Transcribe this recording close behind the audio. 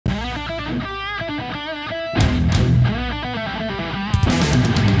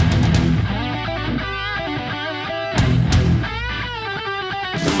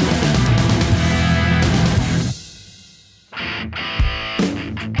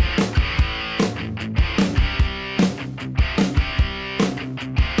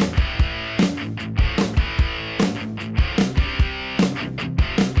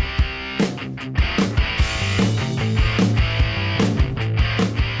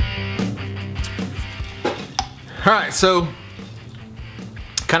Alright, so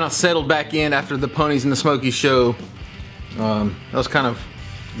kind of settled back in after the Ponies and the Smokies show. That was kind of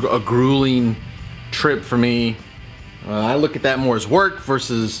a grueling trip for me. I look at that more as work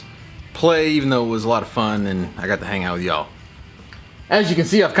versus play, even though it was a lot of fun and I got to hang out with y'all. As you can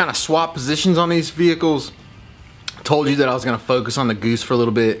see, I've kind of swapped positions on these vehicles. I told you that I was going to focus on the Goose for a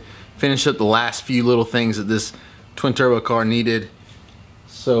little bit, finish up the last few little things that this twin turbo car needed.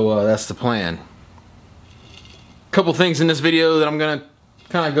 So that's the plan. Couple things in this video that I'm gonna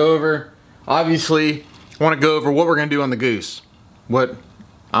kind of go over. Obviously, I want to go over what we're gonna do on the Goose, what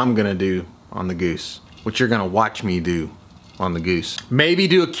I'm gonna do on the Goose, what you're gonna watch me do on the Goose. Maybe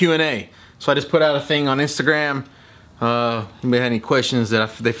do a Q&A. So I just put out a thing on Instagram. Anybody had any questions that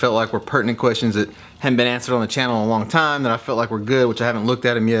they felt like were pertinent questions that hadn't been answered on the channel in a long time that I felt like were good, which I haven't looked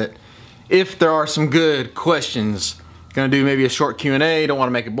at them yet. If there are some good questions, gonna do maybe a short Q&A. Don't want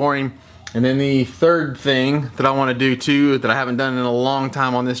to make it boring. And then the third thing that I want to do too, that I haven't done in a long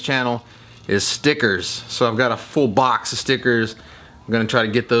time on this channel, is stickers. So I've got a full box of stickers. I'm going to try to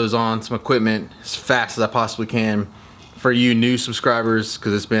get those on some equipment as fast as I possibly can for you new subscribers,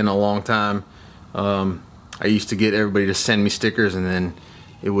 because it's been a long time. I used to get everybody to send me stickers and then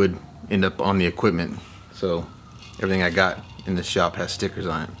it would end up on the equipment. So everything I got in this shop has stickers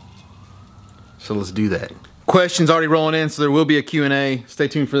on it. So let's do that. Questions already rolling in, so there will be a Q&A. Stay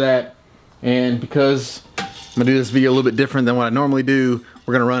tuned for that. And because I'm gonna do this video a little bit different than what I normally do,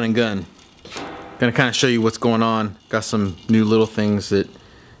 we're gonna run and gun. Gonna kind of show you what's going on. Got some new little things that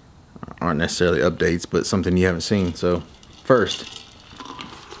aren't necessarily updates, but something you haven't seen. So first,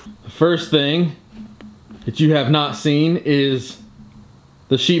 the first thing that you have not seen is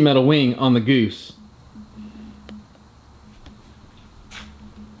the sheet metal wing on the Goose.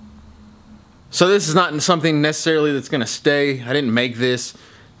 So this is not something necessarily that's gonna stay. I didn't make this.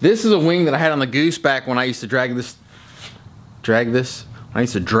 This is a wing that I had on the Goose back when I used to drag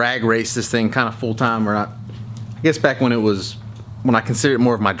race this thing kind of full time, or not. I guess back when I considered it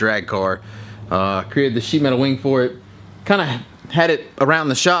more of my drag car. Created the sheet metal wing for it. Kind of had it around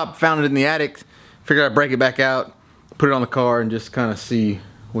the shop, found it in the attic. Figured I'd break it back out, put it on the car, and just kind of see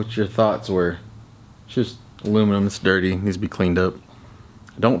what your thoughts were. It's just aluminum, it's dirty, needs to be cleaned up.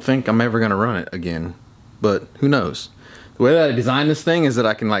 I don't think I'm ever gonna run it again, but who knows? The way that I designed this thing is that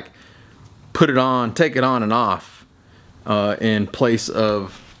I can like put it on, take it on and off in place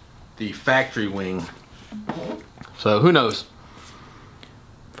of the factory wing. So who knows?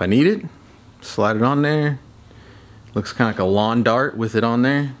 If I need it, slide it on there. Looks kind of like a lawn dart with it on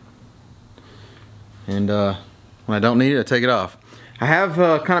there. And when I don't need it, I take it off. I have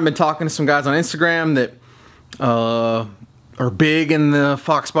kind of been talking to some guys on Instagram that are big in the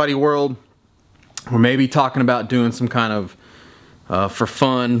Fox body world. We're maybe talking about doing some kind of for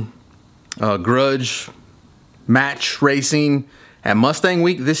fun grudge match racing at Mustang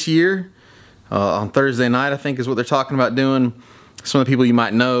Week this year on Thursday night, I think is what they're talking about doing. Some of the people you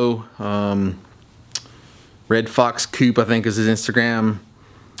might know, Red Fox Coupe I think is his Instagram.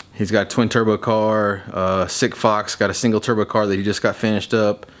 He's got a twin turbo car. Sick Fox got a single turbo car that he just got finished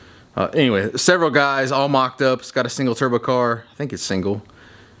up. Anyway, several guys all mocked up. It's got a single turbo car. I think it's single.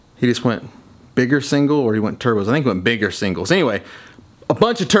 He just went bigger single, or he went turbos. I think he went bigger singles. Anyway, a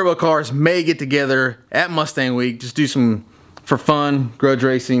bunch of turbo cars may get together at Mustang Week. Just do some for fun, grudge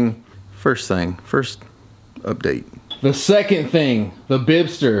racing. First thing, first update. The second thing, the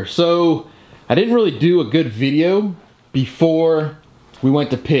Bibster. So I didn't really do a good video before we went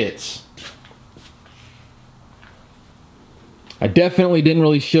to pits. I definitely didn't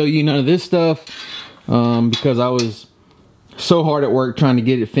really show you none of this stuff because I was so hard at work trying to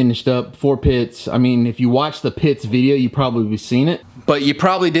get it finished up for pits. I mean, if you watch the pits video, you probably seen it, but you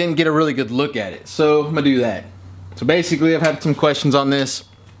probably didn't get a really good look at it. So I'm gonna do that. So basically, I've had some questions on this.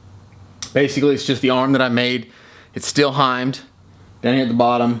 Basically, it's just the arm that I made. It's still heimed down here at the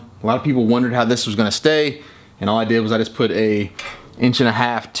bottom. A lot of people wondered how this was gonna stay, and all I did was I just put a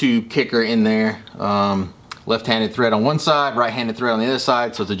 1.5-inch tube kicker in there. Left-handed thread on one side, right-handed thread on the other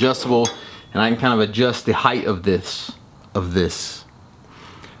side, so it's adjustable, and I can kind of adjust the height of this.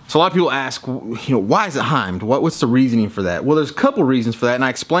 So a lot of people ask, why is it heimed? What's the reasoning for that? Well, there's a couple reasons for that, and I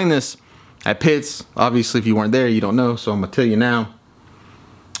explained this at pits. Obviously, if you weren't there, you don't know, so I'm gonna tell you now.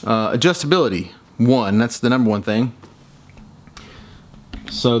 Adjustability, one, that's the number one thing.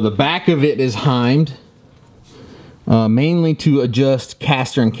 So the back of it is heimed, mainly to adjust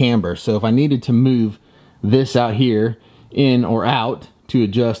caster and camber. So if I needed to move this out here in or out to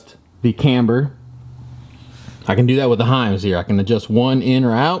adjust the camber, I can do that with the heims here. I can adjust one in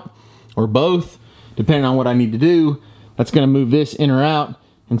or out, or both, depending on what I need to do. That's gonna move this in or out,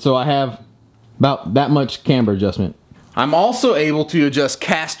 and so I have About that much camber adjustment. I'm also able to adjust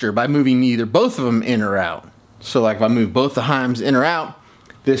caster by moving either both of them in or out. So like if I move both the heims in or out,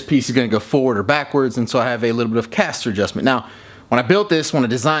 this piece is going to go forward or backwards, and so I have a little bit of caster adjustment. Now, when I built this, when I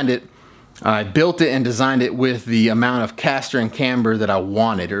designed it, I built it and designed it with the amount of caster and camber that I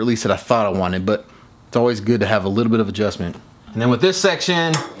wanted, or at least that I thought I wanted, but it's always good to have a little bit of adjustment. And then with this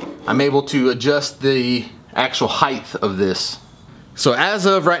section, I'm able to adjust the actual height of this. So as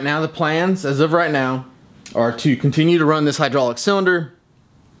of right now, the plans, as of right now, are to continue to run this hydraulic cylinder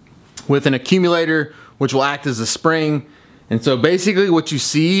with an accumulator, which will act as a spring. And so basically what you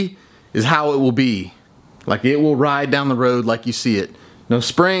see is how it will be. Like it will ride down the road like you see it. No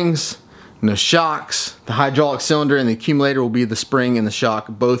springs, no shocks. The hydraulic cylinder and the accumulator will be the spring and the shock,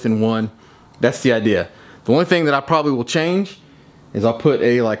 both in one. That's the idea. The only thing that I probably will change is I'll put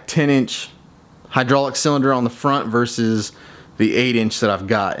a like 10-inch hydraulic cylinder on the front versus the 8-inch that I've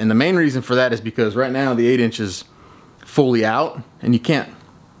got. And the main reason for that is because right now the 8-inch is fully out, and you can't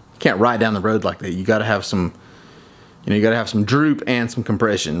ride down the road like that. You gotta have some, you gotta have some droop and some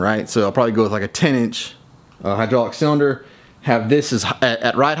compression, right? So I'll probably go with like a 10-inch hydraulic cylinder, have this as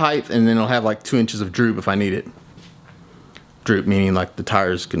at ride height, and then it'll have like 2 inches of droop if I need it. Droop meaning like the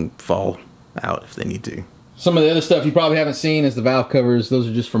tires can fall out if they need to. Some of the other stuff you probably haven't seen is the valve covers. Those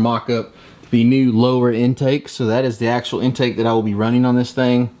are just for mock-up. The new lower intake, so that is the actual intake that I will be running on this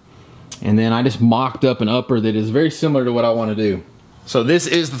thing. And then I just mocked up an upper that is very similar to what I want to do. So this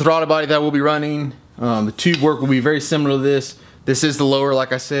is the throttle body that we'll be running. The tube work will be very similar to this. This is the lower,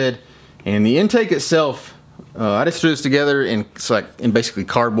 like I said. And the intake itself, I just threw this together in basically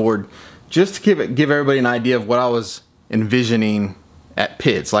cardboard, just to give everybody an idea of what I was envisioning at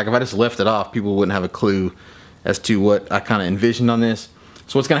pits. Like if I just left it off, people wouldn't have a clue as to what I kind of envisioned on this.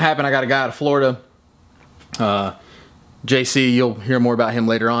 So what's gonna happen, I got a guy out of Florida, JC, you'll hear more about him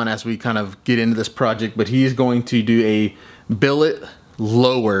later on as we kind of get into this project, but he's going to do a billet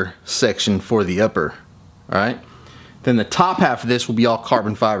lower section for the upper, all right? Then the top half of this will be all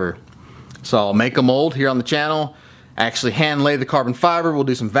carbon fiber. So I'll make a mold here on the channel, actually hand lay the carbon fiber, we'll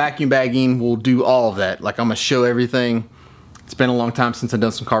do some vacuum bagging, we'll do all of that. Like I'm gonna show everything. It's been a long time since I've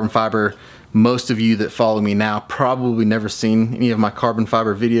done some carbon fiber. Most of you that follow me now probably never seen any of my carbon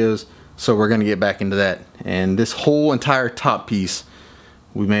fiber videos, so we're gonna get back into that. And this whole entire top piece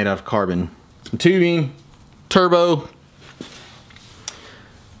we made out of carbon. Some tubing, turbo,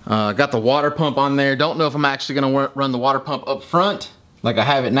 got the water pump on there. Don't know if I'm actually gonna run the water pump up front like I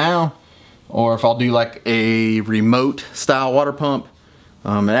have it now, or if I'll do like a remote style water pump.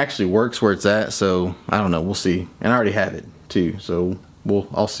 It actually works where it's at, so I don't know, we'll see. And I already have it too, so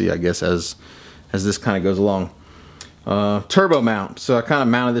I'll see, I guess, as this kind of goes along. Turbo mount. So I kind of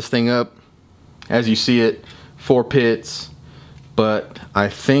mounted this thing up as you see it, 4 pits, but I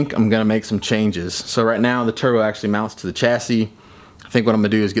think I'm gonna make some changes. So right now the turbo actually mounts to the chassis. I think what I'm gonna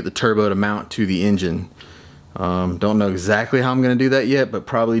do is get the turbo to mount to the engine. Don't know exactly how I'm gonna do that yet, but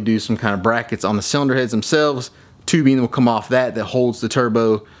probably do some kind of brackets on the cylinder heads themselves. Tubing will come off that holds the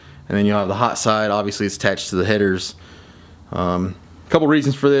turbo, and then you'll have the hot side. Obviously it's attached to the headers. Couple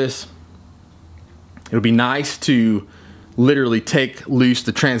reasons for this. It'll be nice to literally take loose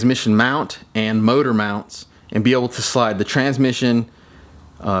the transmission mount and motor mounts and be able to slide the transmission,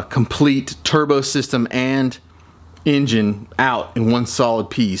 complete turbo system and engine out in one solid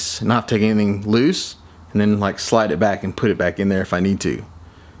piece, not take anything loose, and then like slide it back and put it back in there if I need to.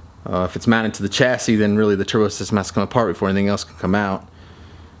 If it's mounted to the chassis, then really the turbo system has to come apart before anything else can come out.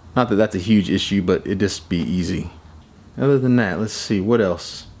 Not that that's a huge issue, but it'd just be easy. Other than that, let's see, what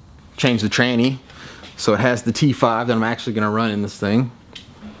else? Change the tranny. So it has the T5 that I'm actually gonna run in this thing.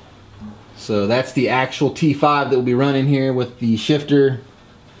 So that's the actual T5 that will be running here with the shifter.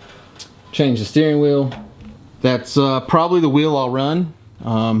 Change the steering wheel. That's probably the wheel I'll run.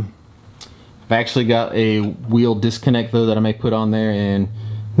 I've actually got a wheel disconnect though that I may put on there, and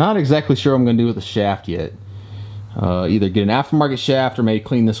not exactly sure what I'm gonna do with the shaft yet. Either get an aftermarket shaft or maybe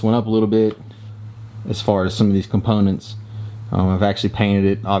clean this one up a little bit as far as some of these components. I've actually painted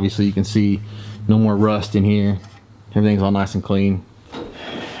it. Obviously you can see no more rust in here. Everything's all nice and clean.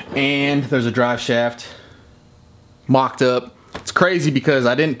 And there's a drive shaft mocked up. It's crazy because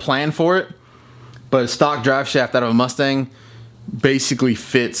I didn't plan for it, but a stock drive shaft out of a Mustang basically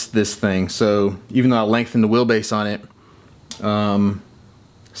fits this thing. So even though I lengthened the wheelbase on it,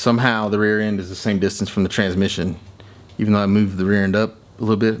 somehow the rear end is the same distance from the transmission, even though I moved the rear end up a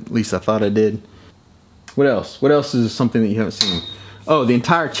little bit. At least I thought I did. What else? What else is something that you haven't seen? Oh, the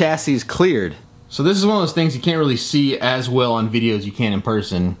entire chassis is cleared. So this is one of those things you can't really see as well on video as you can in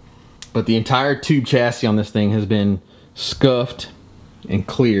person, but the entire tube chassis on this thing has been scuffed and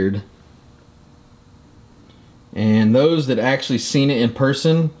cleared. And those that actually seen it in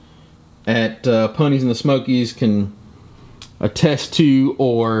person at Ponies in the Smokies can attest to,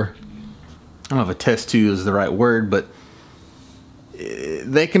 or I don't know if attest to is the right word, but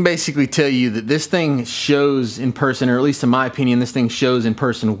they can basically tell you that this thing shows in person, or at least in my opinion, this thing shows in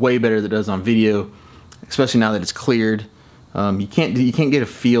person way better than it does on video, especially now that it's cleared. You can't get a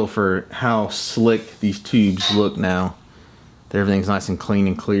feel for how slick these tubes look now that everything's nice and clean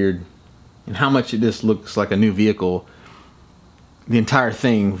and cleared, and how much it just looks like a new vehicle, the entire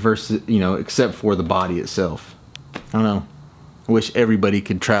thing, versus, you know, except for the body itself. I don't know. I wish everybody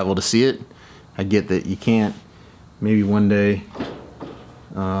could travel to see it. I get that you can't. Maybe one day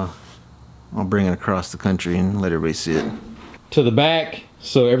I'll bring it across the country and let everybody see it. To the back,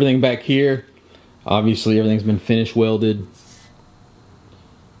 so everything back here, obviously everything's been finish welded,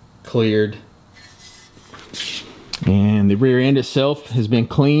 cleared, and the rear end itself has been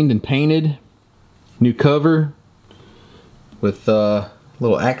cleaned and painted. New cover with a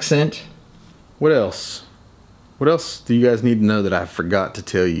little accent. What else? What else do you guys need to know that I forgot to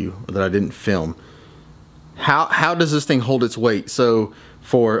tell you, or that I didn't film? How does this thing hold its weight? So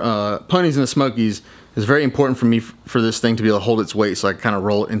for Ponies in the Smokies, it's very important for me for this thing to be able to hold its weight, so I can kind of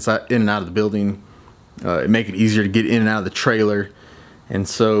roll it inside, in and out of the building, make it easier to get in and out of the trailer. And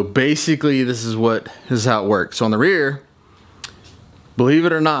so basically this is how it works. So on the rear, believe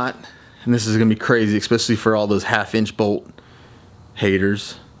it or not, and this is gonna be crazy, especially for all those 1/2-inch bolt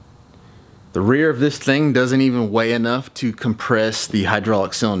haters, the rear of this thing doesn't even weigh enough to compress the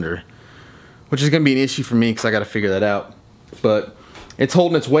hydraulic cylinder, which is going to be an issue for me because I got to figure that out. But it's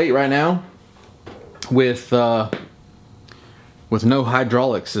holding its weight right now with no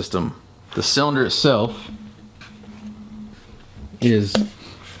hydraulic system. The cylinder itself is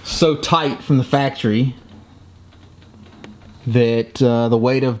so tight from the factory that the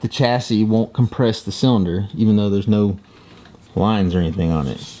weight of the chassis won't compress the cylinder, even though there's no lines or anything on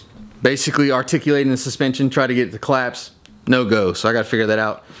it. Basically articulating the suspension, try to get it to collapse, no go. So I got to figure that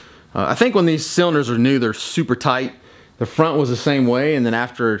out. I think when these cylinders are new, they're super tight. The front was the same way, and then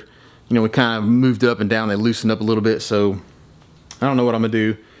after, you know, we kind of moved up and down, they loosened up a little bit. So I don't know what I'm gonna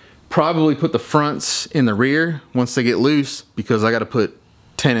do. Probably put the fronts in the rear once they get loose, because I got to put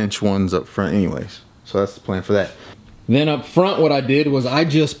 10-inch ones up front anyways. So that's the plan for that. Then up front, what I did was I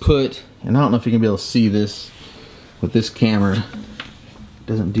just put, and I don't know if you can be able to see this with this camera, it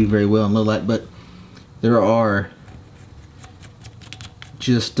doesn't do very well in low light, but there are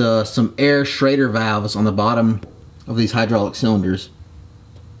just some air Schrader valves on the bottom of these hydraulic cylinders.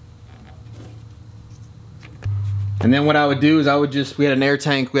 And then what I would do is we had an air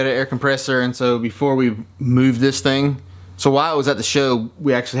tank, we had an air compressor, and so before we moved this thing, so while I was at the show,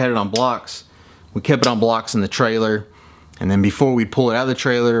 we actually had it on blocks. We kept it on blocks in the trailer, and then before we'd pull it out of the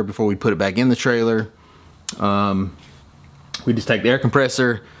trailer, before we put it back in the trailer, we just take the air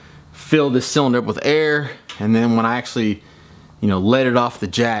compressor, fill this cylinder up with air, and then when I actually, you know, let it off the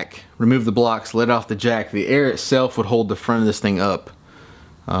jack, remove the blocks, let it off the jack, the air itself would hold the front of this thing up.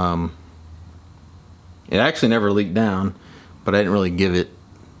 It actually never leaked down, but I didn't really give it,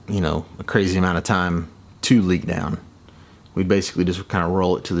 you know, a crazy amount of time to leak down. We'd basically just kind of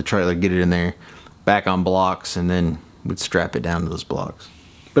roll it to the trailer, get it in there, back on blocks, and then we'd strap it down to those blocks.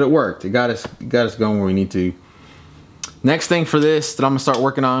 But it worked. It got us going where we need to. Next thing for this that I'm gonna start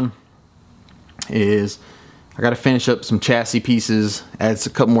working on is I gotta finish up some chassis pieces, add a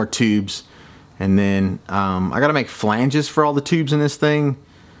couple more tubes, and then I gotta make flanges for all the tubes in this thing.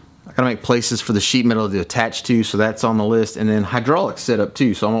 I gotta make places for the sheet metal to attach to, so that's on the list. And then hydraulic setup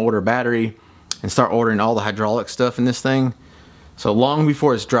too, so I'm gonna order a battery and start ordering all the hydraulic stuff in this thing. So long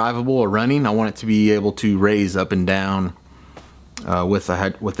before it's drivable or running, I want it to be able to raise up and down with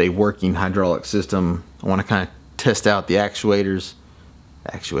a working hydraulic system. I want to kind of test out the accumulators.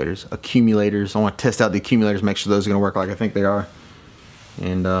 I want to test out the accumulators, make sure those are going to work like I think they are.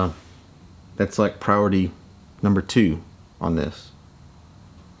 And that's like priority number 2 on this.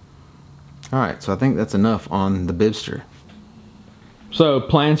 Alright, so I think that's enough on the Bibster. So,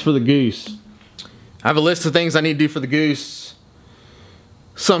 plans for the Goose. I have a list of things I need to do for the Goose.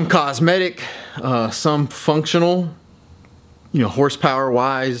 Some cosmetic, some functional, you know, horsepower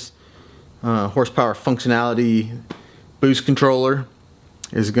wise, horsepower functionality. Boost controller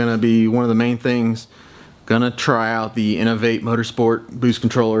is gonna be one of the main things. Gonna try out the Innovate Motorsport boost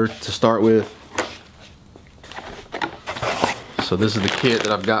controller to start with. So this is the kit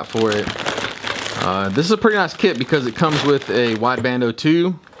that I've got for it. This is a pretty nice kit because it comes with a wideband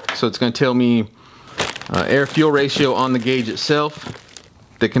O2, so it's going to tell me air fuel ratio on the gauge itself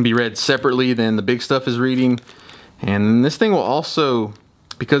that can be read separately than the big stuff is reading. And this thing will also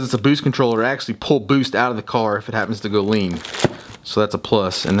because it's a boost controller, I actually pull boost out of the car if it happens to go lean. So that's a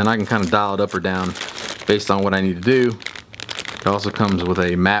plus, and then I can kind of dial it up or down based on what I need to do. It also comes with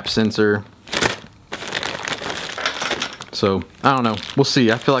a map sensor. So, I don't know. We'll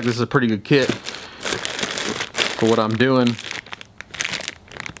see. I feel like this is a pretty good kit for what I'm doing.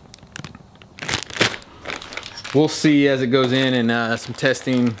 We'll see as it goes in, and some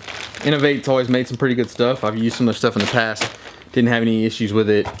testing. Innovate's always made some pretty good stuff. I've used some of their stuff in the past. Didn't have any issues with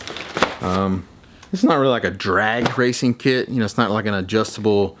it. It's not really like a drag racing kit. You know, it's not like an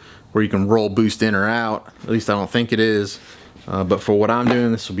adjustable where you can roll boost in or out. At least I don't think it is. But for what I'm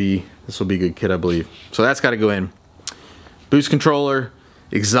doing, this will be a good kit, I believe. So that's got to go in. Boost controller,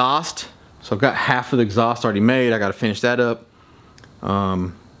 exhaust. So I've got half of the exhaust already made. I got to finish that up.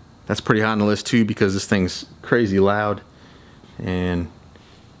 That's pretty high on the list too, because this thing's crazy loud, and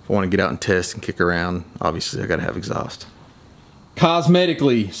if I want to get out and test and kick around, obviously I got to have exhaust.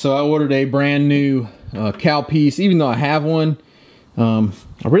 Cosmetically, so I ordered a brand new cowl piece. Even though I have one, I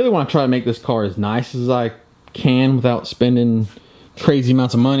really want to try to make this car as nice as I can without spending crazy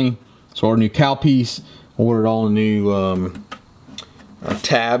amounts of money. So I ordered a new cowl piece. I ordered all new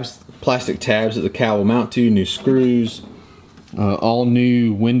tabs, plastic tabs that the cowl will mount to, new screws, all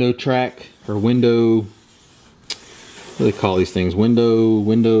new window track, or window, what do they call these things?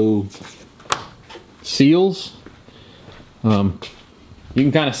 Window seals. You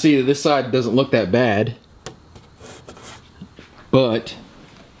can kind of see that this side doesn't look that bad, but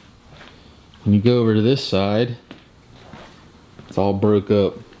when you go over to this side, it's all broke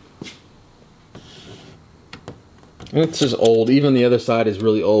up. And it's just old. Even the other side is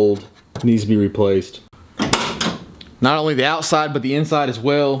really old. It needs to be replaced. Not only the outside, but the inside as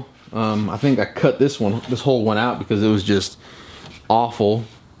well. I think I cut this whole one out because it was just awful.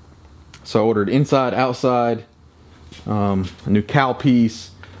 So I ordered inside, outside, a new cowl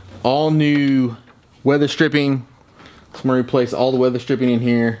piece, all new weather stripping. So I'm gonna replace all the weather stripping in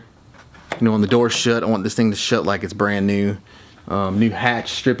here. You know, when the door's shut, I want this thing to shut like it's brand new. New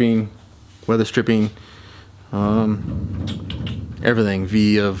hatch stripping, weather stripping, everything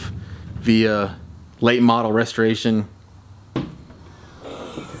via late model restoration.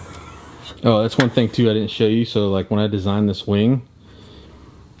 Oh, that's one thing too I didn't show you. So like when I designed this wing,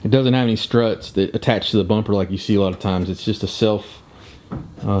 it doesn't have any struts that attach to the bumper like you see a lot of times. It's just a self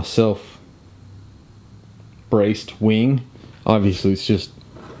braced wing. Obviously it's just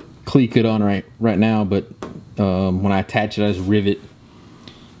cleat it on right now, but when I attach it, I just rivet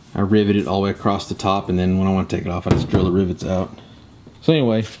it all the way across the top, and then when I want to take it off, I just drill the rivets out. So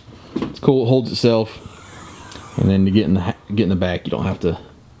anyway, it's cool. It holds itself, and then to get in the back, you don't have to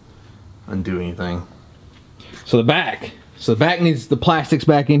undo anything. So the back needs the plastics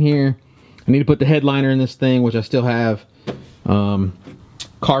back in here. I need to put the headliner in this thing, which I still have.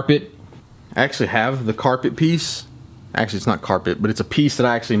 Carpet. I actually have the carpet piece. Actually, it's not carpet, but it's a piece that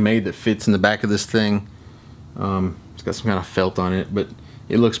I actually made that fits in the back of this thing. It's got some kind of felt on it, but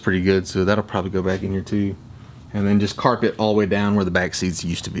it looks pretty good, so that'll probably go back in here too. And then just carpet all the way down where the back seats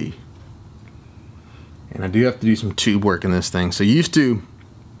used to be. And I do have to do some tube work in this thing. So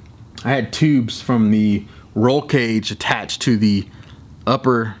I had tubes from the roll cage attached to the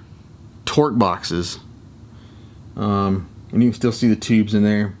upper torque boxes. And you can still see the tubes in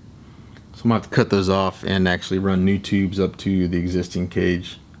there. So I'm gonna have to cut those off and actually run new tubes up to the existing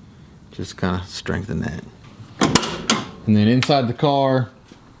cage. Just kind of strengthen that. And then inside the car,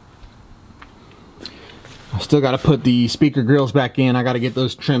 I still got to put the speaker grills back in. I got to get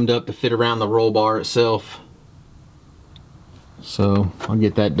those trimmed up to fit around the roll bar itself. So I'll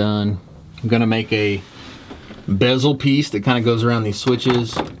get that done. I'm gonna make a bezel piece that kind of goes around these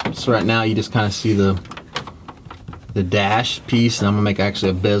switches. So right now you just kind of see the dash piece, and I'm gonna make actually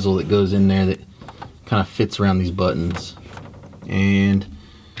a bezel that goes in there that kind of fits around these buttons. And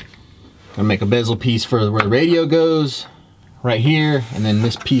I'm gonna make a bezel piece for where the radio goes right here, and then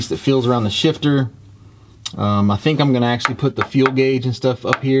this piece that feels around the shifter. I think I'm gonna actually put the fuel gauge and stuff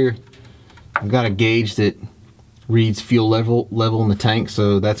up here. I've got a gauge that reads fuel level in the tank,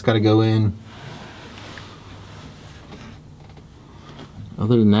 so that's got to go in.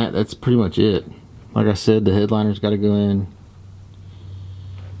 Other than that, that's pretty much it. Like I said, the headliner's got to go in.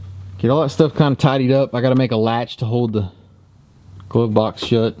 Get all that stuff kind of tidied up. I got to make a latch to hold the glove box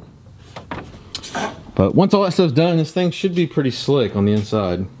shut. But once all that stuff's done, this thing should be pretty slick on the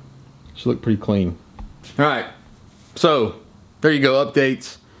inside. Should look pretty clean. Alright, so there you go,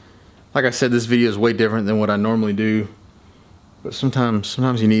 updates. Like I said, this video is way different than what I normally do. But sometimes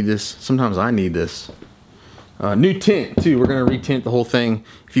you need this. Sometimes I need this. New tint too. We're gonna retint the whole thing.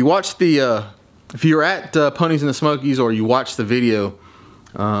 If you watch the, if you're at Ponies in the Smokies or you watch the video,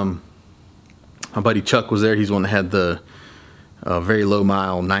 My buddy Chuck was there. He's the one that had the very low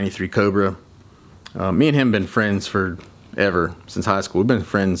mile 93 Cobra. Me and him have been friends forever, since high school. We've been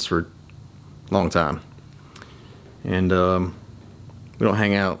friends for a long time. And we don't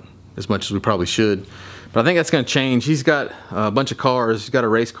hang out as much as we probably should. But I think that's going to change. He's got a bunch of cars. He's got a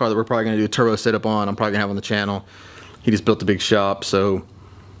race car that we're probably going to do a turbo setup on. I'm probably going to have on the channel. He just built a big shop. So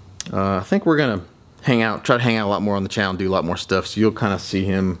I think we're going to hang out, try to hang out a lot more on the channel, do a lot more stuff. So you'll kind of see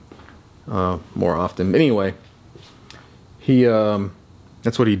him more often. But anyway,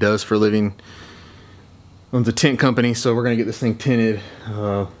 that's what he does for a living. Owns a tint company, so we're gonna get this thing tinted,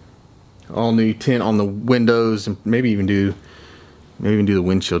 all new tint on the windows, and maybe even do the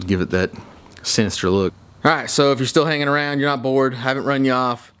windshield, give it that sinister look. All right, so if you're still hanging around, you're not bored, haven't run you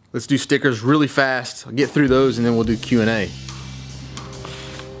off, let's do stickers really fast. I'll get through those and then we'll do Q&A.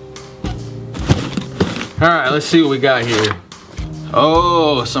 All right, let's see what we got here.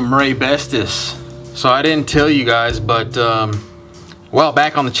 Oh, some Ray Bestis. So I didn't tell you guys, but a while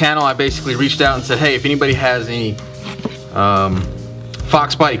back on the channel, I basically reached out and said, hey, if anybody has any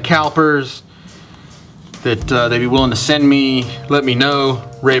fox bite calipers that they'd be willing to send me, let me know.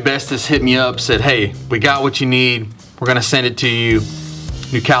 Ray Bestis hit me up, said, hey, we got what you need. We're gonna send it to you.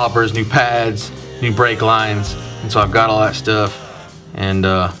 New calipers, new pads, new brake lines. And so I've got all that stuff. And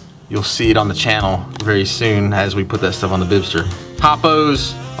you'll see it on the channel very soon as we put that stuff on the Bibster.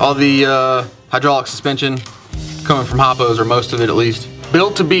 Hoppos, all the hydraulic suspension coming from Hoppos, or most of it at least.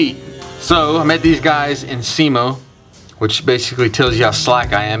 Built to beat. So I met these guys in SEMO, which basically tells you how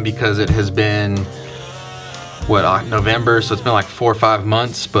slack I am because it has been, what, November, so it's been like 4 or 5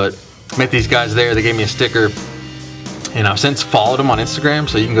 months, but met these guys there, they gave me a sticker, and I've since followed them on Instagram,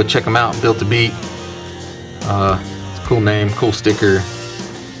 so you can go check them out, Built to Beat. It's a cool name, cool sticker,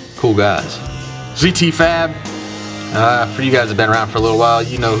 cool guys. ZT Fab, for you guys that have been around for a little while,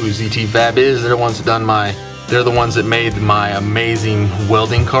 you know who ZT Fab is. They're the ones that made my amazing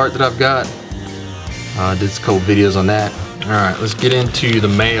welding cart that I've got. Did a couple videos on that. Alright, let's get into the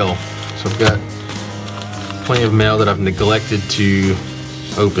mail. So I've got plenty of mail that I've neglected to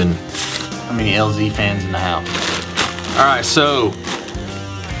open. How many LZ fans in the house? Alright, so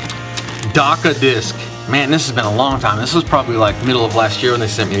DACA disc. Man, this has been a long time. This was probably like middle of last year when they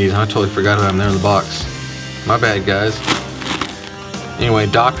sent me these. I totally forgot about them. They're in the box. My bad, guys. Anyway,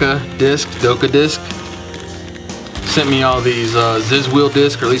 DACA disc. Sent me all these Ziz wheel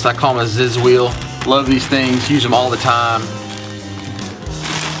discs, or at least I call them a Ziz wheel. Love these things, use them all the time.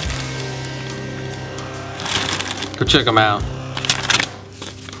 Go check them out.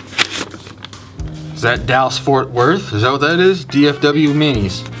 Is that Dallas Fort Worth? Is that what that is? DFW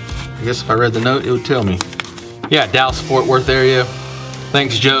Minis. I guess if I read the note, it would tell me. Yeah, Dallas Fort Worth area.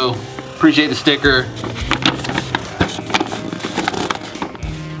 Thanks, Joe. Appreciate the sticker.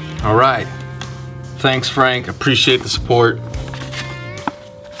 All right. Thanks, Frank. Appreciate the support.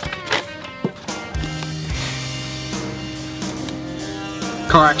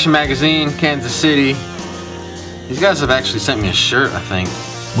 Car Action Magazine, Kansas City. These guys have actually sent me a shirt, I think.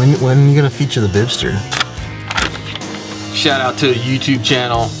 When are you gonna feature the Bibster? Shout out to the YouTube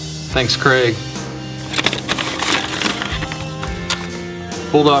channel. Thanks, Craig.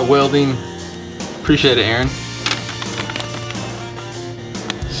 Bulldog Welding. Appreciate it, Aaron.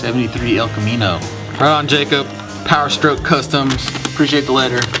 73 El Camino. Right on, Jacob. Power Stroke Customs. Appreciate the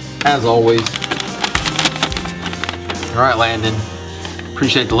letter, as always. All right, Landon.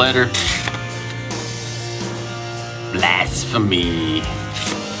 Appreciate the letter. Blasphemy.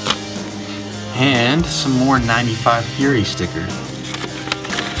 And some more 95 Fury sticker.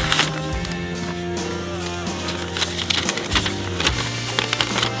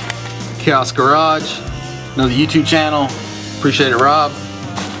 Chaos Garage. Another YouTube channel. Appreciate it, Rob.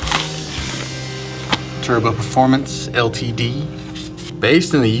 Turbo Performance Ltd.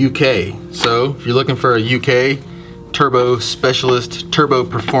 Based in the UK. So if you're looking for a UK turbo specialist, Turbo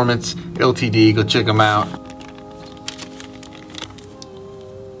Performance Ltd, go check them out.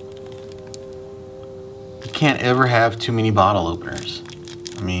 You can't ever have too many bottle openers.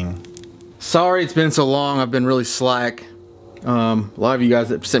 I mean, sorry it's been so long. I've been really slack. A lot of you guys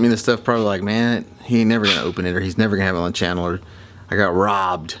that sent me this stuff probably like, man, he ain't never gonna open it, or he's never gonna have it on the channel, or I got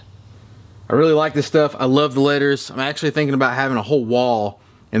robbed. I really like this stuff. I love the letters. I'm actually thinking about having a whole wall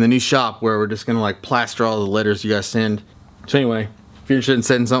in the new shop where we're just gonna like plaster all the letters you guys send. So anyway, if you're interested in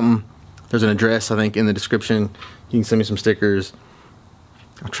sending something, there's an address I think in the description. You can send me some stickers.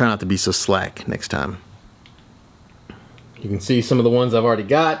 I'll try not to be so slack next time. You can see some of the ones I've already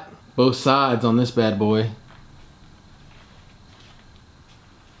got. Both sides on this bad boy.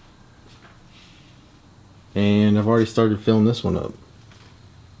 And I've already started filling this one up.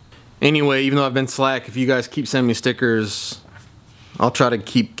 Anyway, even though I've been slack, if you guys keep sending me stickers, I'll try to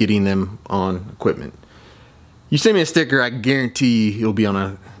keep getting them on equipment. You send me a sticker, I guarantee it'll be on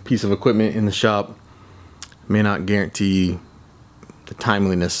a piece of equipment in the shop. May not guarantee the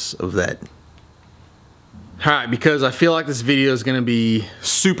timeliness of that. Alright, because I feel like this video is going to be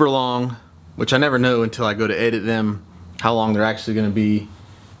super long, which I never know until I go to edit them, how long they're actually going to be.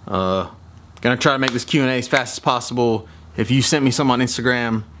 Gonna try to make this Q&A as fast as possible. If you sent me some on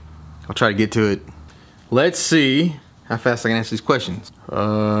Instagram, I'll try to get to it. Let's see how fast I can answer these questions.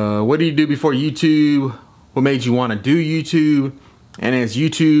 What do you do before YouTube? What made you want to do YouTube? And is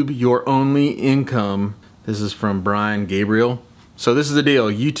YouTube your only income? This is from Brian Gabriel. So this is the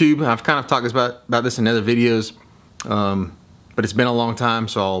deal. YouTube, I've kind of talked about this in other videos, but it's been a long time,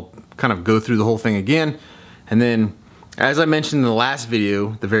 so I'll kind of go through the whole thing again. And then, as I mentioned in the last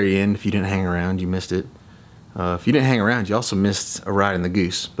video, the very end, if you didn't hang around, you missed it. If you didn't hang around, you also missed a ride in the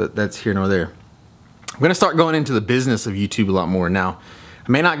Goose, but that's here nor there. I'm gonna start going into the business of YouTube a lot more now.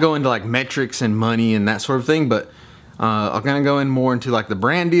 I may not go into like metrics and money and that sort of thing, but I'm gonna go in more into like the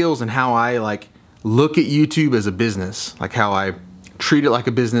brand deals and how I like look at YouTube as a business, like how I treat it like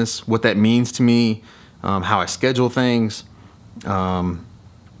a business, what that means to me, how I schedule things,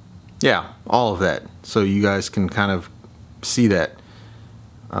 yeah, all of that. So you guys can kind of see that.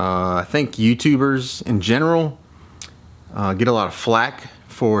 I think YouTubers in general get a lot of flack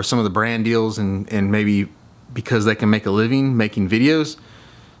for some of the brand deals and maybe because they can make a living making videos,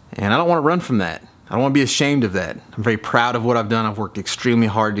 and I don't want to run from that. I don't want to be ashamed of that. I'm very proud of what I've done. I've worked extremely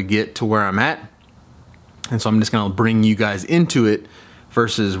hard to get to where I'm at, and so I'm just going to bring you guys into it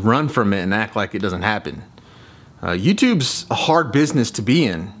versus run from it and act like it doesn't happen. YouTube's a hard business to be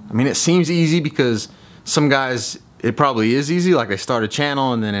in. I mean, it seems easy because some guys, it probably is easy, like they start a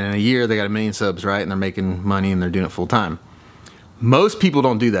channel and then in a year they got 1 million subs, right? And they're making money and they're doing it full time. Most people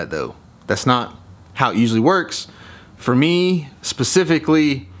don't do that though. That's not how it usually works. For me,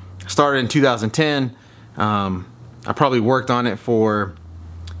 specifically, I started in 2010. I probably worked on it for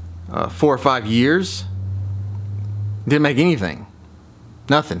 4 or 5 years. Didn't make anything.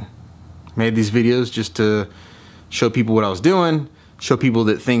 Nothing. Made these videos just to show people what I was doing, show people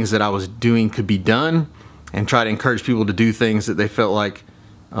that things that I was doing could be done, and try to encourage people to do things that they felt like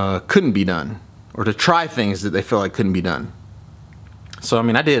couldn't be done, or to try things that they felt like couldn't be done. So I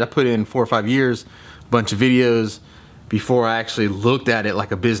mean, I put in 4 or 5 years, a bunch of videos before I actually looked at it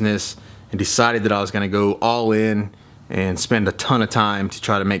like a business and decided that I was going to go all in and spend a ton of time to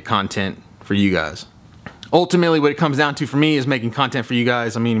try to make content for you guys. Ultimately, what it comes down to for me is making content for you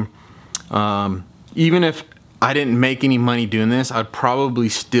guys. I mean, even if I didn't make any money doing this, I'd probably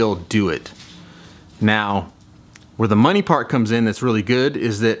still do it. Now, where the money part comes in that's really good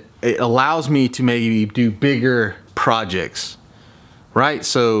is that it allows me to maybe do bigger projects, right?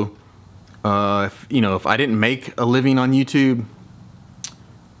 So, if I didn't make a living on YouTube,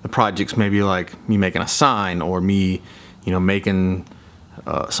 the projects maybe like me making a sign, or me, making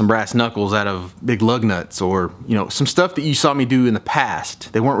some brass knuckles out of big lug nuts, or some stuff that you saw me do in the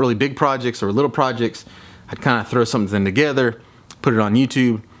past. They weren't really big projects or little projects. I'd kind of throw something together, put it on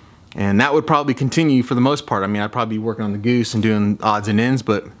YouTube, and that would probably continue for the most part. I mean, I'd probably be working on the Goose and doing odds and ends,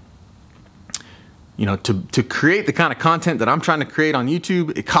 but to create the kind of content that I'm trying to create on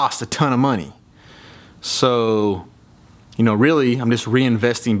YouTube, it costs a ton of money. So, really, I'm just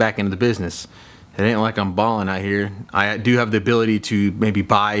reinvesting back into the business. It ain't like I'm balling out here. I do have the ability to maybe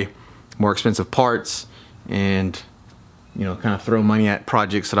buy more expensive parts and, kind of throw money at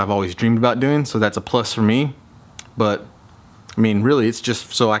projects that I've always dreamed about doing. So that's a plus for me. But, I mean, really, it's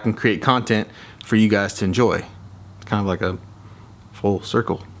just so I can create content for you guys to enjoy. It's kind of like a full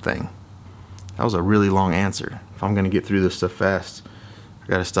circle thing. That was a really long answer. If I'm going to get through this stuff fast, I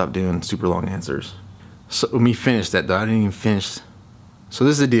got to stop doing super long answers. So let me finish that though. I didn't even finish. So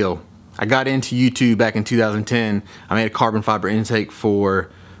this is the deal. I got into YouTube back in 2010. I made a carbon fiber intake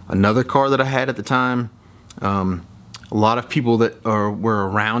for another car that I had at the time. A lot of people that were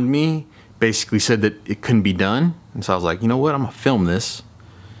around me basically said that it couldn't be done. And so I was like, you know what? I'm going to film this,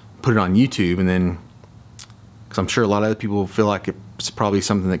 put it on YouTube, and then, because I'm sure a lot of other people feel like it's probably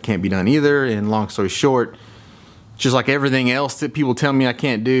something that can't be done either. And long story short, just like everything else that people tell me I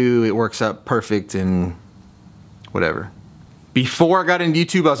can't do, it works out perfect and whatever. Before I got into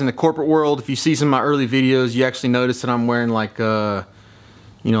YouTube, I was in the corporate world. If you see some of my early videos, you actually notice that I'm wearing like,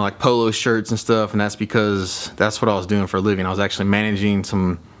 like polo shirts and stuff, and that's because that's what I was doing for a living. I was actually managing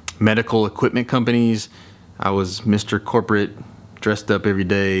some medical equipment companies. I was Mr. Corporate, dressed up every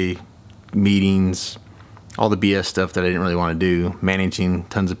day, meetings, all the BS stuff that I didn't really want to do, managing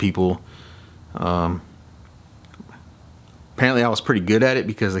tons of people. apparently I was pretty good at it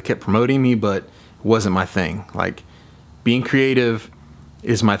because they kept promoting me, but it wasn't my thing. Like, being creative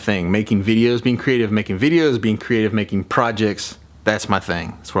is my thing. Making videos, being creative, making videos, being creative, making projects, that's my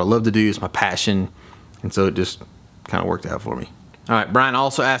thing. That's what I love to do, it's my passion. And so it just kind of worked out for me. All right, Brian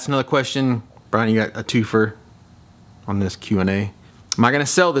also asked another question. Brian, you got a twofer on this Q&A. Am I gonna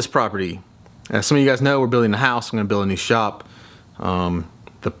sell this property? As some of you guys know, we're building a house. I'm gonna build a new shop.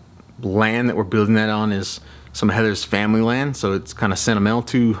 The land that we're building that on is some of Heather's family land, so it's kind of sentimental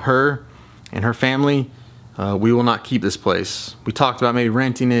to her and her family. We will not keep this place. We talked about maybe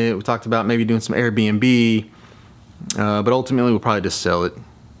renting it. We talked about maybe doing some Airbnb, but ultimately we'll probably just sell it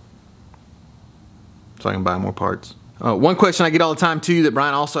so I can buy more parts. One question I get all the time too that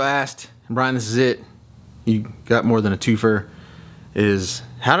Brian also asked, and Brian, this is it. You got more than a twofer. Is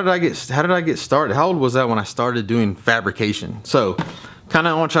how did I get started? How old was I when I started doing fabrication? So, kind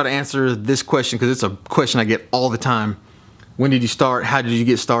of want to try to answer this question because it's a question I get all the time. When did you start? How did you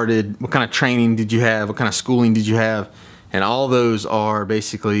get started? What kind of training did you have? What kind of schooling did you have? And all those are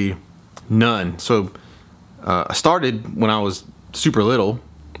basically none. So I started when I was super little.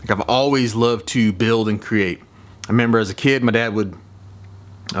 Like, I've always loved to build and create. I remember as a kid, my dad would,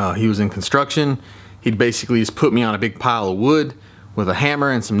 he was in construction. He'd basically just put me on a big pile of wood with a hammer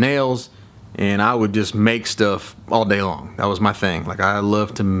and some nails, and I would just make stuff all day long. That was my thing. Like, I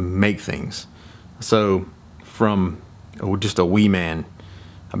love to make things. So from just a wee man,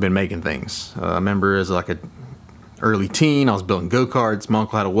 I've been making things. I remember as like an early teen, I was building go-karts. My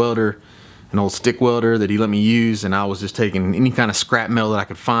uncle had a welder, an old stick welder that he let me use, and I was just taking any kind of scrap metal that I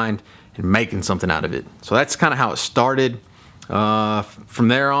could find and making something out of it. So that's kind of how it started. From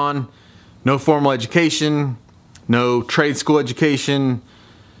there on, no formal education, no trade school education,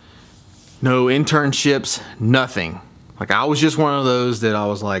 no internships, nothing. Like, I was just one of those that I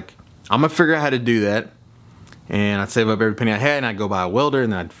was like, I'm gonna figure out how to do that. And I'd save up every penny I had and I'd go buy a welder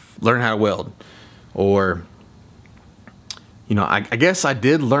and then I'd learn how to weld. Or, you know, I guess I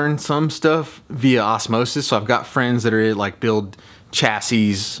did learn some stuff via osmosis. So I've got friends that are like build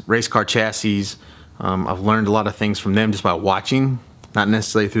chassis, race car chassis. I've learned a lot of things from them just by watching, not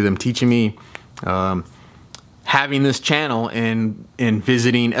necessarily through them teaching me. Having this channel and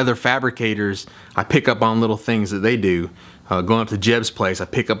visiting other fabricators, I pick up on little things that they do. Going up to Jeb's place, I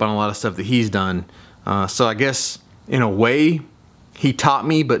pick up on a lot of stuff that he's done. So I guess in a way he taught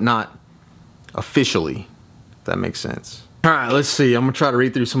me, but not officially, if that makes sense. All right, let's see. I'm gonna try to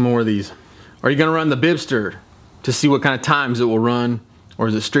read through some more of these. Are you gonna run the Bibster to see what kind of times it will run, or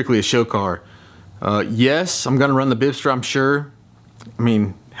is it strictly a show car? Yes, I'm gonna run the Bibster, I'm sure. I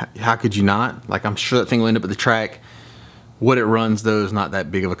mean, how could you not? Like, I'm sure that thing will end up at the track. What it runs though is not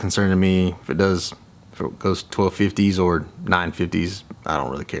that big of a concern to me. If it goes 1250s or 950s, I don't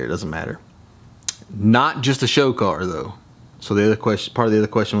really care, it doesn't matter. Not just a show car though. So the other question, part of the other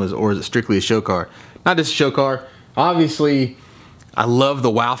question was, or is it strictly a show car? Not just a show car. Obviously, I love the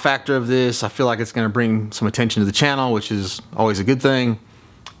wow factor of this. I feel like it's gonna bring some attention to the channel, which is always a good thing.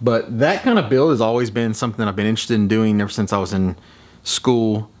 But that kind of build has always been something I've been interested in doing ever since I was in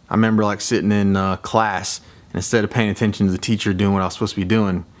school. I remember like sitting in class, and instead of paying attention to the teacher doing what I was supposed to be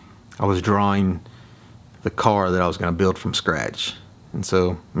doing, I was drawing the car that I was gonna build from scratch. And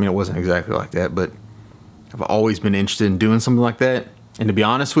so, I mean, it wasn't exactly like that, but I've always been interested in doing something like that. And to be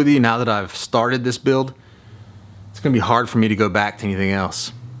honest with you, now that I've started this build, it's gonna be hard for me to go back to anything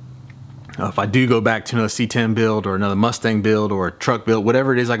else. If I do go back to another C10 build or another Mustang build or a truck build,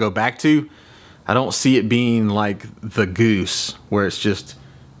 whatever it is I go back to, I don't see it being like the Goose, where it's just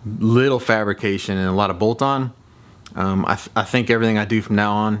little fabrication and a lot of bolt-on. I think everything I do from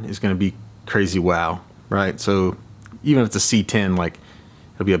now on is gonna be crazy wow, right? So even if it's a C10, like,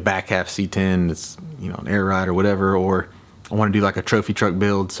 it'll be a back half C10, it's, you know, an air ride or whatever, or I want to do like a trophy truck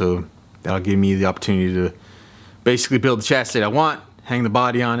build, so that'll give me the opportunity to basically build the chassis that I want, hang the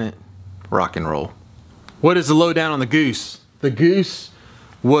body on it, rock and roll. What is the lowdown on the Goose? The Goose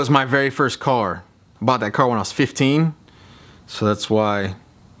was my very first car. I bought that car when I was 15, so that's why,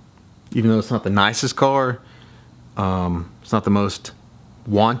 even though it's not the nicest car, it's not the most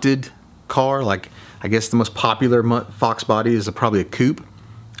wanted car. Like, I guess the most popular Fox body is probably a coupe.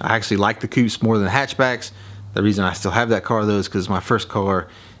 I actually like the coupes more than the hatchbacks. The reason I still have that car though is because it's my first car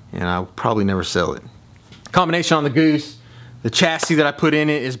and I'll probably never sell it. Combination on the Goose, the chassis that I put in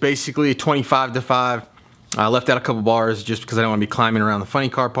it is basically a 25-5. I left out a couple bars just because I don't want to be climbing around the funny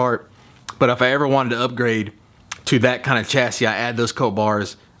car part. But if I ever wanted to upgrade to that kind of chassis, I add those couple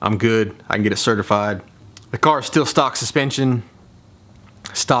bars, I'm good. I can get it certified. The car is still stock suspension.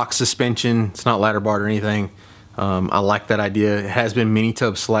 It's not ladder barred or anything. I like that idea. It has been mini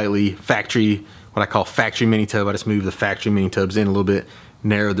tub slightly. Factory what I call factory mini tub. I just moved the factory mini tubs in a little bit,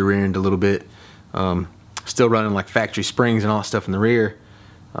 narrowed the rear end a little bit. Still running like factory springs and all that stuff in the rear.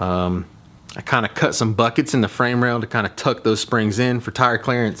 I kind of cut some buckets in the frame rail to kind of tuck those springs in for tire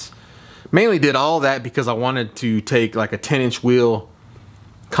clearance. Mainly did all that because I wanted to take like a 10-inch wheel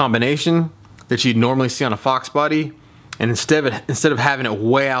combination that you'd normally see on a Fox body, and instead of having it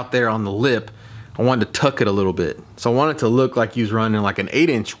way out there on the lip, I wanted to tuck it a little bit. So I wanted it to look like you was running like an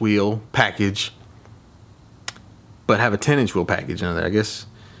 8-inch wheel package, but have a 10-inch wheel package in there. I guess,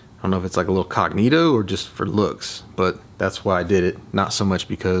 I don't know if it's like a little cognito or just for looks, but that's why I did it. Not so much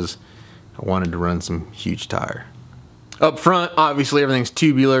because I wanted to run some huge tire. Up front, obviously everything's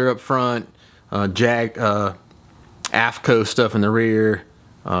tubular up front. AFCO stuff in the rear.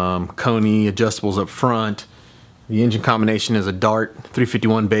 Coney adjustables up front. The engine combination is a Dart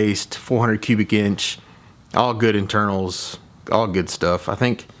 351 based, 400 cubic inch. All good internals, all good stuff. I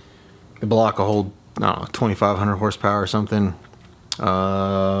think the block will hold, I don't know, 2,500 horsepower or something.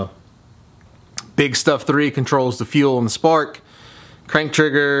 Big Stuff 3 controls the fuel and the spark. Crank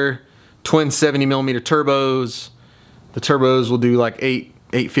trigger, twin 70mm turbos. The turbos will do like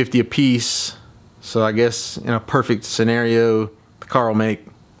 850 a piece. So I guess in a perfect scenario, the car will make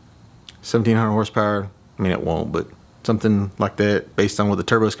 1,700 horsepower. I mean, it won't, but something like that based on what the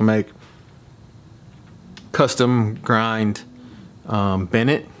turbos can make. Custom grind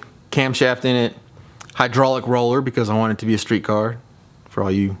Bennett camshaft in it. Hydraulic roller because I want it to be a street car. For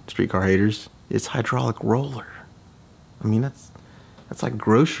all you street car haters, it's hydraulic roller. I mean, that's like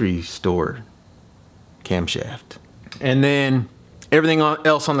grocery store camshaft. And then everything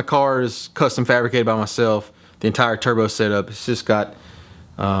else on the car is custom fabricated by myself. The entire turbo setup, it's just got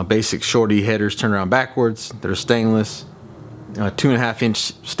basic shorty headers turned around backwards. They're stainless. 2.5-inch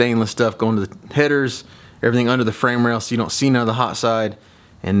stainless stuff going to the headers. Everything under the frame rail so you don't see none of the hot side.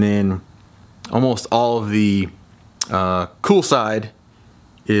 And then almost all of the cool side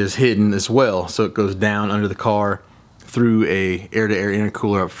is hidden as well. So it goes down under the car through a air-to-air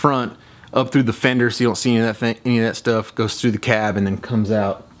intercooler up front, up through the fender so you don't see any of that stuff, goes through the cab and then comes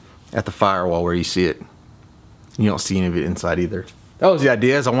out at the firewall where you see it. You don't see any of it inside either. That was the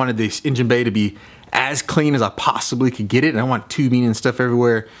idea, is I wanted this engine bay to be as clean as I possibly could get it, and I want tubing and stuff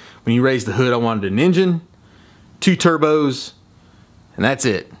everywhere. When you raise the hood, I wanted an engine, 2 turbos, and that's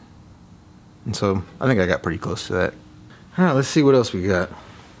it. And so I think I got pretty close to that. All right, let's see what else we got.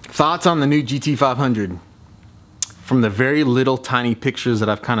 Thoughts on the new GT500. From the very little tiny pictures that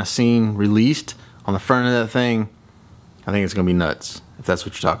I've kind of seen released on the front of that thing, I think it's gonna be nuts, if that's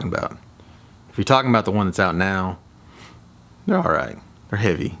what you're talking about. If you're talking about the one that's out now, they're all right. They're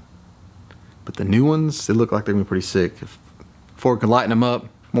heavy. But the new ones, they look like they're gonna be pretty sick. If Ford can lighten them up,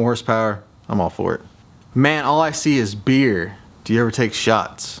 more horsepower, I'm all for it. Man, all I see is beer. Do you ever take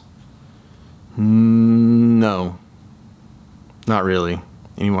shots? No. Not really.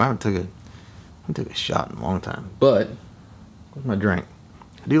 Anymore, I haven't took a shot in a long time. But, what's my drink?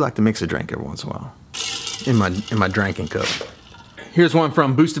 I do like to mix a drink every once in a while. In my drinking cup. Here's one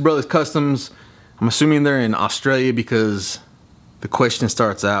from Boosted Brothers Customs. I'm assuming they're in Australia because the question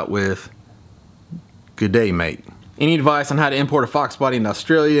starts out with, "Good day, mate. Any advice on how to import a Fox body in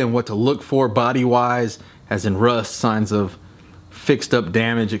Australia and what to look for body-wise, as in rust, signs of fixed up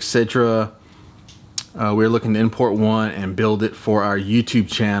damage, etc. We're looking to import one and build it for our YouTube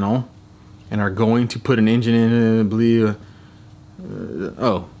channel and are going to put an engine in it, I believe.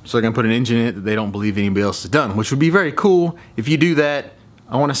 So they're gonna put an engine in it that they don't believe anybody else has done, which would be very cool. If you do that,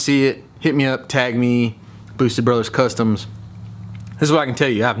 I want to see it. Hit me up, tag me, Boosted Brothers Customs. This is what I can tell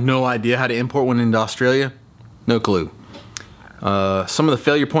you. I have no idea how to import one into Australia. No clue. Some of the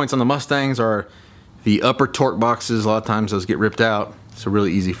failure points on the Mustangs are the upper torque boxes. A lot of times those get ripped out. It's a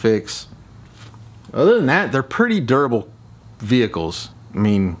really easy fix. Other than that, they're pretty durable vehicles. I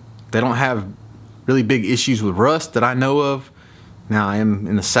mean, they don't have really big issues with rust that I know of. Now, I am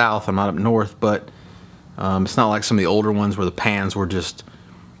in the south, I'm not up north, but it's not like some of the older ones where the pans were just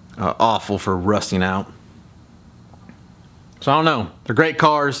awful for rusting out. So I don't know. They're great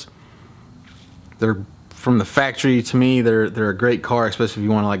cars. They're from the factory. To me, they're a great car, especially if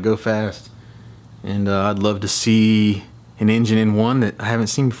you want to like go fast. And I'd love to see an engine in one that I haven't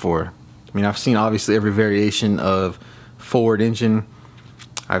seen before. I mean, I've seen obviously every variation of Ford engine.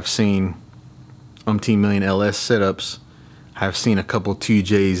 I've seen umpteen million LS setups. I've seen a couple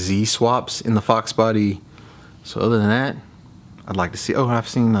 2JZ swaps in the Fox body. So other than that, I'd like to see, oh, I've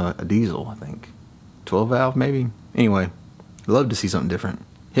seen a diesel, I think. 12 valve maybe? Anyway, I'd love to see something different.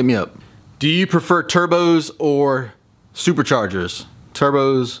 Hit me up. Do you prefer turbos or superchargers?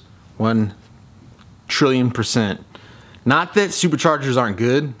 Turbos, 1,000,000,000%. Not that superchargers aren't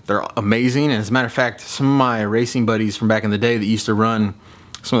good, they're amazing. And as a matter of fact, some of my racing buddies from back in the day that used to run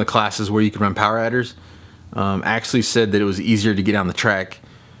some of the classes where you could run power adders actually said that it was easier to get on the track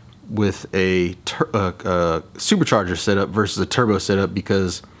with a supercharger setup versus a turbo setup,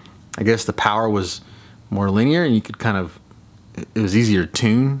 because I guess the power was more linear and you could kind of, it was easier to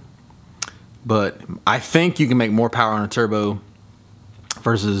tune. But I think you can make more power on a turbo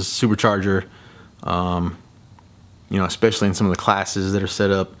versus supercharger, you know, especially in some of the classes that are set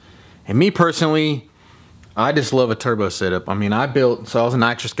up. And me personally, I just love a turbo setup. I mean, I was a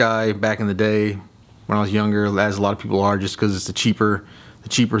nitrous guy back in the day when I was younger, as a lot of people are, just because it's the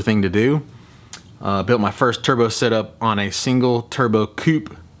cheaper thing to do. Built my first turbo setup on a single turbo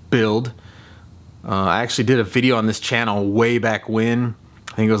coupe build. I actually did a video on this channel way back when.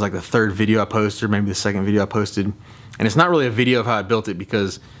 I think it was like the third video I posted, or maybe the second video I posted. And it's not really a video of how I built it,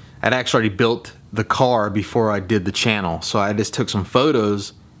 because I'd actually already built the car before I did the channel. So I just took some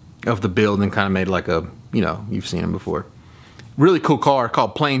photos of the build and kind of made like a, you know, you've seen them before. Really cool car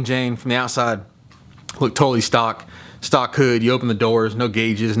called Plain Jane. From the outside, looked totally stock hood. You open the doors, no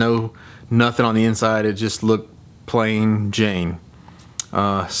gauges, nothing on the inside. It just looked plain Jane.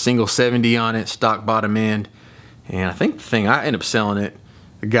 Single 70 on it, stock bottom end. And I think the thing, I ended up selling it.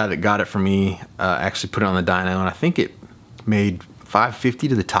 The guy that got it for me actually put it on the dyno, and I think it made $550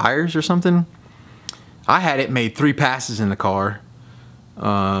 to the tires or something. I had it made 3 passes in the car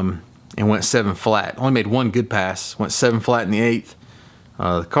and went 7 flat. Only made 1 good pass, went 7 flat in the 8th.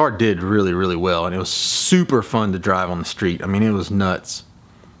 The car did really, really well, and it was super fun to drive on the street. I mean, it was nuts.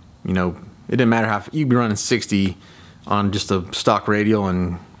 You know, it didn't matter how, you'd be running 60 on just a stock radial,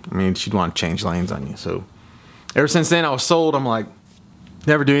 and I mean, she'd want to change lanes on you. So ever since then, I was sold. I'm like,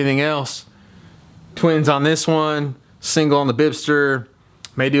 never do anything else. Twins on this one, single on the Bibster.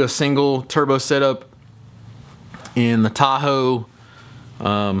 May do a single turbo setup in the Tahoe.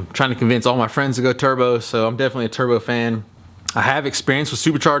 Trying to convince all my friends to go turbo, so I'm definitely a turbo fan. I have experience with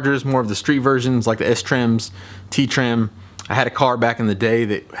superchargers, more of the street versions like the S trims, T trim. I had a car back in the day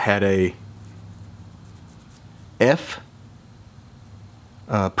that had a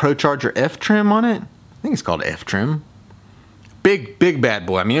ProCharger F trim on it. I think it's called F trim. Big bad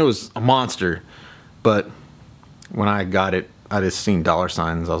boy. I mean, it was a monster. But when I got it, I just seen dollar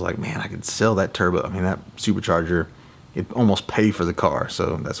signs. I was like, man, I could sell that turbo. I mean, that supercharger, it almost paid for the car.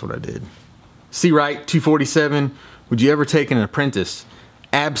 So that's what I did. C. Wright 247. Would you ever take an apprentice?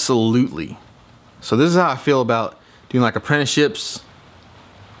 Absolutely. So this is how I feel about doing like apprenticeships.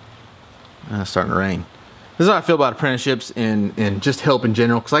 It's starting to rain. This is how I feel about apprenticeships and just help in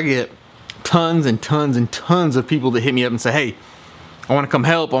general, because I get tons and tons and tons of people that hit me up and say, hey, I want to come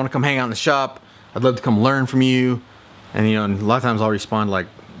help. I want to come hang out in the shop. I'd love to come learn from you. And you know, and a lot of times I'll respond like,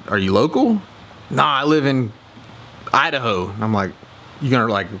 are you local? Nah, I live in Idaho. And I'm like, you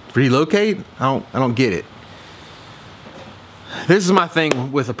gonna like relocate? I don't get it. This is my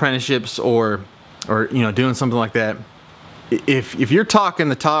thing with apprenticeships or you know, doing something like that. If you're talking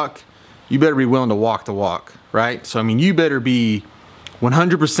the talk, you better be willing to walk the walk, right? So I mean, you better be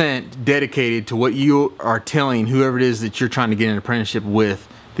 100% dedicated to what you are telling whoever it is that you're trying to get an apprenticeship with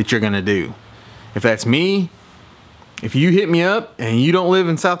that you're gonna do. If that's me, if you hit me up and you don't live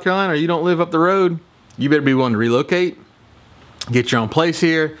in South Carolina or you don't live up the road, you better be willing to relocate, get your own place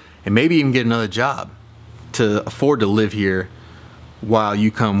here, and maybe even get another job to afford to live here while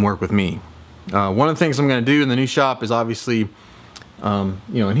you come work with me. One of the things I'm gonna do in the new shop is obviously, you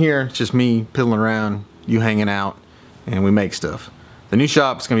know, in here, it's just me piddling around, you hanging out, and we make stuff. The new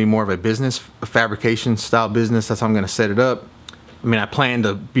shop is gonna be more of a business, a fabrication style business. That's how I'm gonna set it up. I mean, I plan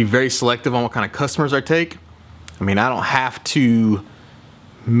to be very selective on what kind of customers I take. I mean, I don't have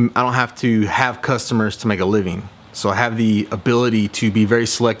to have customers to make a living. So I have the ability to be very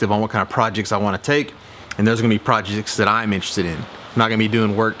selective on what kind of projects I want to take, and those are gonna be projects that I'm interested in. I'm not gonna be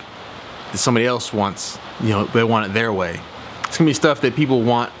doing work that somebody else wants, you know, they want it their way. It's gonna be stuff that people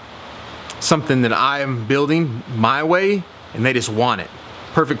want, something that I am building my way, and they just want it.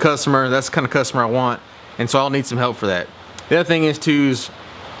 Perfect customer, that's the kind of customer I want, and so I'll need some help for that. The other thing is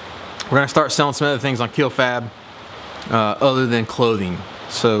we're gonna start selling some other things on KillFab other than clothing.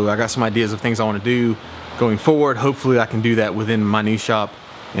 So I got some ideas of things I wanna do going forward. Hopefully I can do that within my new shop,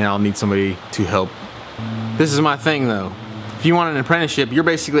 and I'll need somebody to help. This is my thing though. If you want an apprenticeship, you're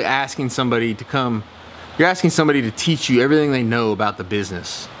basically asking somebody to come, you're asking somebody to teach you everything they know about the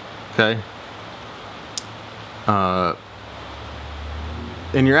business, okay? And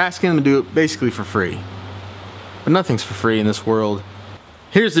you're asking them to do it basically for free. But nothing's for free in this world.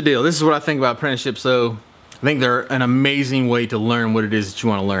 Here's the deal. This is what I think about apprenticeships though. I think they're an amazing way to learn what it is that you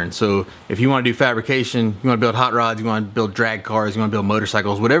want to learn. So if you want to do fabrication, you want to build hot rods, you want to build drag cars, you want to build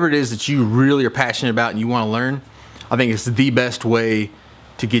motorcycles, whatever it is that you really are passionate about and you want to learn, I think it's the best way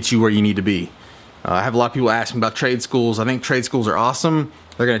to get you where you need to be. I have a lot of people ask me about trade schools. I think trade schools are awesome.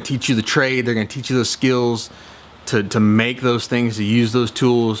 They're going to teach you the trade. They're going to teach you those skills to make those things, to use those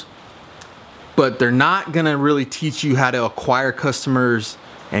tools. But they're not going to really teach you how to acquire customers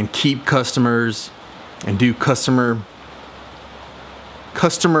and keep customers and do customer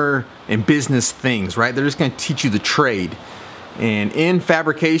and business things, right? They're just going to teach you the trade. And in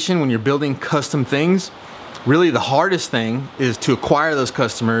fabrication, when you're building custom things, really the hardest thing is to acquire those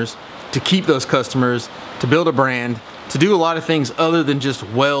customers, to keep those customers, to build a brand, to do a lot of things other than just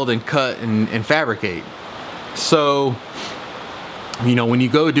weld and cut and fabricate. So, you know, when you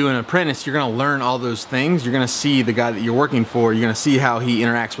go do an apprentice, you're gonna learn all those things. You're gonna see the guy that you're working for. You're gonna see how he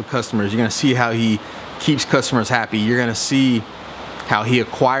interacts with customers. You're gonna see how he keeps customers happy. You're gonna see how he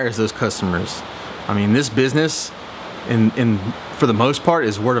acquires those customers. I mean, this business, for the most part,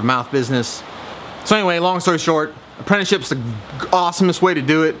 is word of mouth business. So anyway, long story short, apprenticeship's the awesomest way to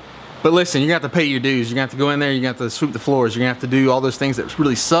do it. But listen, you're gonna have to pay your dues. You're gonna have to go in there, you're gonna have to sweep the floors, you're gonna have to do all those things that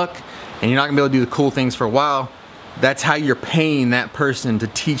really suck, and you're not gonna be able to do the cool things for a while. That's how you're paying that person to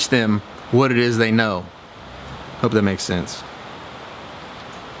teach them what it is they know. Hope that makes sense.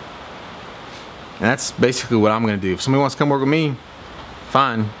 And that's basically what I'm gonna do. If somebody wants to come work with me,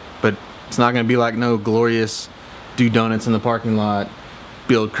 fine, but it's not gonna be like no glorious do donuts in the parking lot,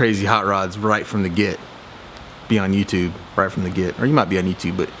 build crazy hot rods right from the get. Be on YouTube right from the get. Or you might be on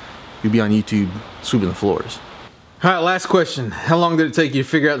YouTube, but you'll be on YouTube sweeping the floors. All right, last question. How long did it take you to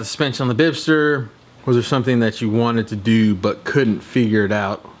figure out the suspension on the Bibster? Was there something that you wanted to do but couldn't figure it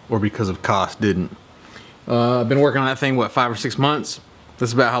out, or because of cost didn't? I've been working on that thing, what, 5 or 6 months?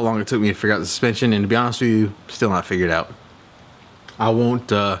 That's about how long it took me to figure out the suspension, and to be honest with you, still not figured out. I won't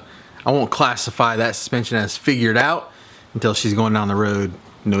classify that suspension as figured out until she's going down the road,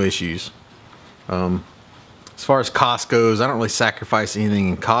 no issues. As far as cost goes, I don't really sacrifice anything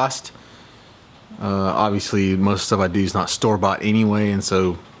in cost. Obviously, most stuff I do is not store-bought anyway, and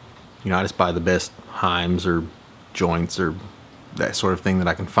so, you know, I just buy the best heims or joints or that sort of thing that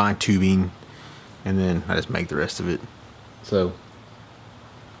I can find, tubing, and then I just make the rest of it. So,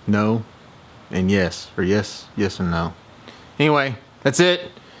 no and yes, or yes and no. Anyway, that's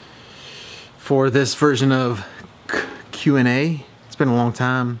it for this version of Q&A. It's been a long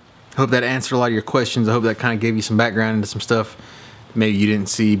time. I hope that answered a lot of your questions. I hope that kind of gave you some background into some stuff maybe you didn't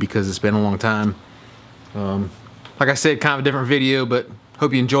see because it's been a long time. Like I said, kind of a different video, but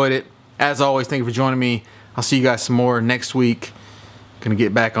hope you enjoyed it. As always, thank you for joining me. I'll see you guys some more next week. Gonna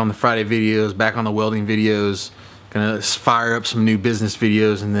get back on the Friday videos, back on the welding videos. Gonna fire up some new business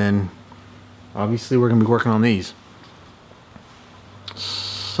videos, and then obviously we're gonna be working on these.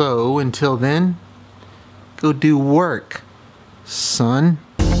 So until then, go do work, son.